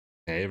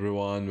Hey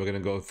everyone, we're going to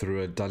go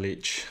through a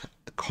Dulwich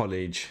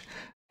College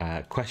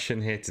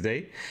question here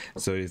today.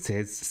 So it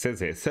says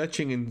here,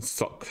 searching in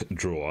sock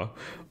drawer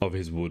of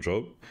his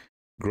wardrobe,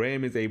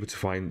 Graham is able to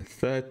find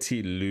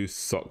 30 loose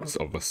socks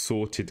of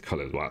assorted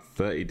colours. Wow,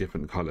 30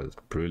 different colours.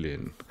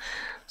 Brilliant.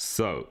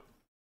 So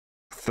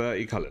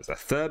 30 colours. A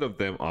third of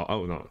them are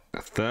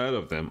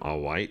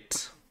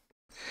white.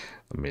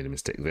 I made a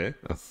mistake there.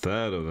 A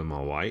third of them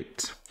are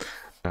white.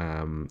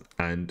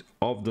 And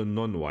of the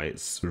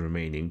non-whites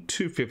remaining,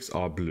 2/5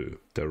 are blue,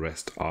 the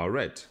rest are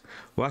red.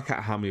 Work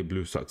out how many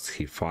blue socks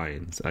he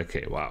finds.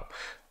 Okay, wow,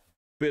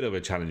 bit of a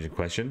challenging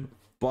question,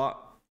 but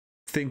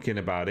thinking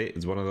about it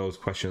is one of those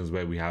questions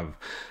where we have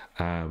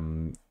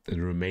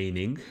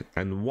remaining,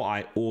 and what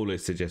I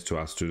always suggest to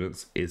our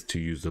students is to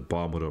use the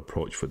bar model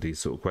approach for these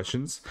sort of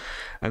questions.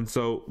 And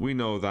so we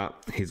know that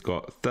he's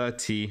got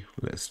 30.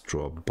 Let's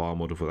draw a bar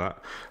model for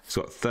that. He's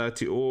got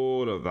 30.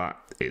 All of that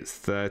is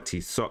 30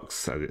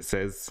 socks, as it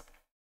says.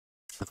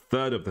 A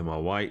third of them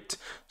are white,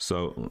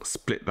 so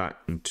split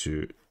that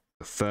into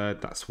a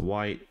third, that's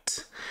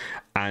white.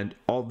 And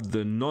of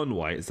the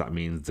non-whites, that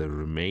means the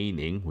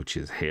remaining, which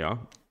is here,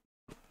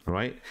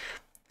 right?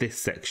 This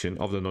section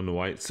of the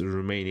non-whites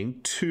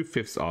remaining,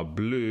 2/5 are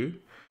blue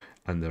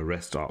and the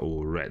rest are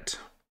all red.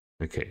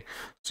 Okay,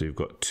 so you've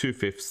got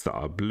 2/5 that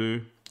are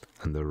blue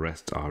and the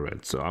rest are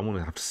red. So I'm going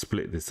to have to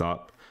split this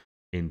up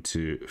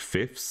into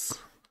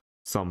fifths,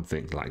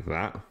 something like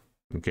that.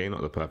 Okay,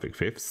 not the perfect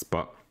fifths,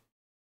 but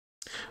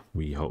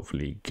we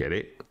hopefully get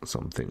it.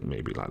 Something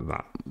maybe like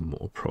that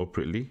more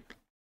appropriately.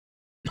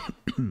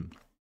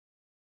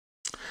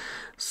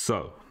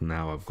 So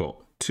now I've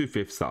got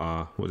 2/5 that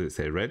are, what did it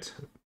say, red?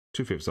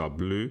 2/5 are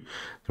blue,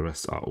 the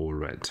rest are all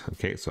red.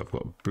 Okay, so I've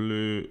got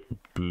blue,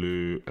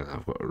 blue, and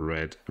I've got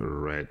red,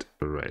 red,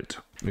 red.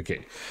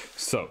 Okay,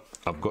 so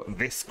I've got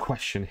this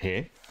question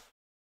here.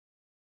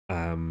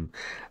 And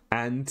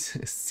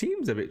it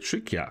seems a bit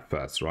tricky at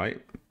first,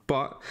 right?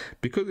 But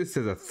because it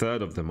says a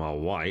third of them are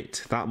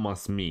white, that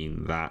must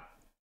mean that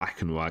I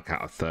can work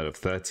out a third of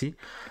 30.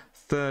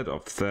 Third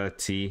of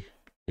 30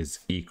 is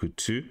equal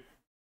to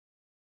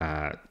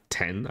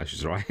 10, I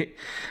should write.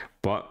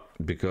 But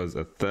because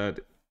a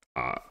third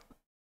are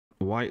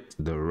white,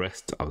 the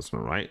rest, I was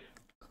going to write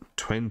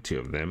 20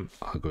 of them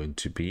are going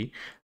to be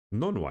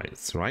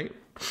non-whites, right?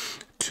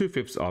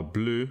 2/5 are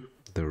blue,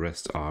 the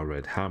rest are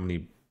red. How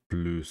many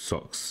blue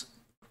socks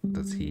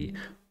does he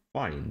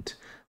find?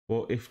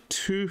 Well, if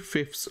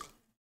 2/5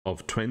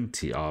 of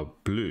 20 are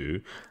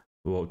blue,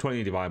 well,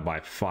 20 divided by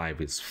 5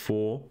 is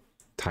 4,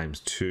 times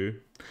 2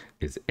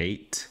 is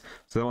 8.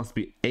 So there must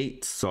be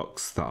 8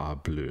 socks that are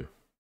blue.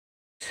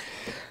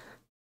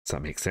 Does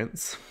that make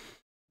sense?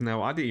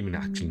 Now, I didn't even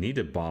actually need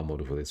a bar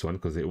model for this one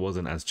because it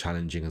wasn't as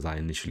challenging as I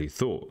initially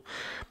thought.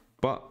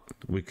 But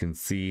we can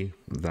see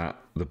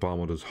that the bar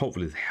models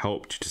hopefully has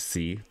helped you to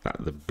see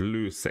that the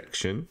blue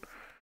section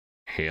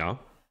here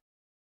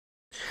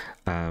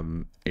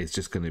is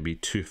just going to be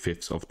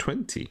 2/5 of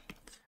 20.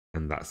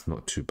 And that's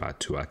not too bad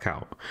to work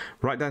out.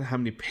 Write down how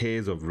many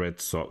pairs of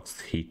red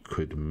socks he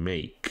could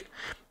make.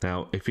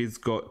 Now, if he's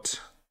got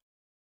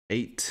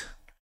 8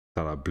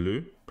 that are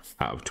blue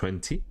out of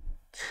 20,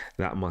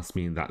 that must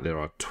mean that there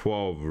are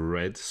 12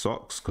 red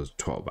socks, because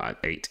 12 add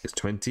 8 is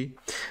 20.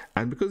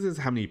 And because this is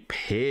how many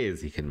pairs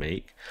he can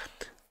make,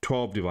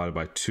 12 divided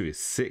by 2 is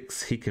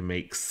 6. He can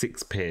make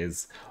 6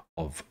 pairs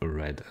of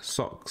red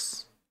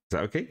socks. Is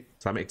that okay?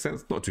 Does that make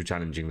sense? Not too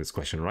challenging, this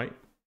question, right?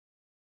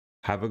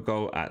 Have a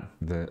go at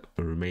the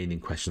remaining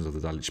questions of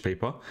the Dulwich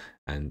paper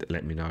and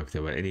let me know if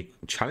there were any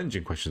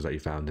challenging questions that you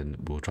found,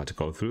 and we'll try to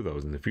go through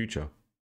those in the future.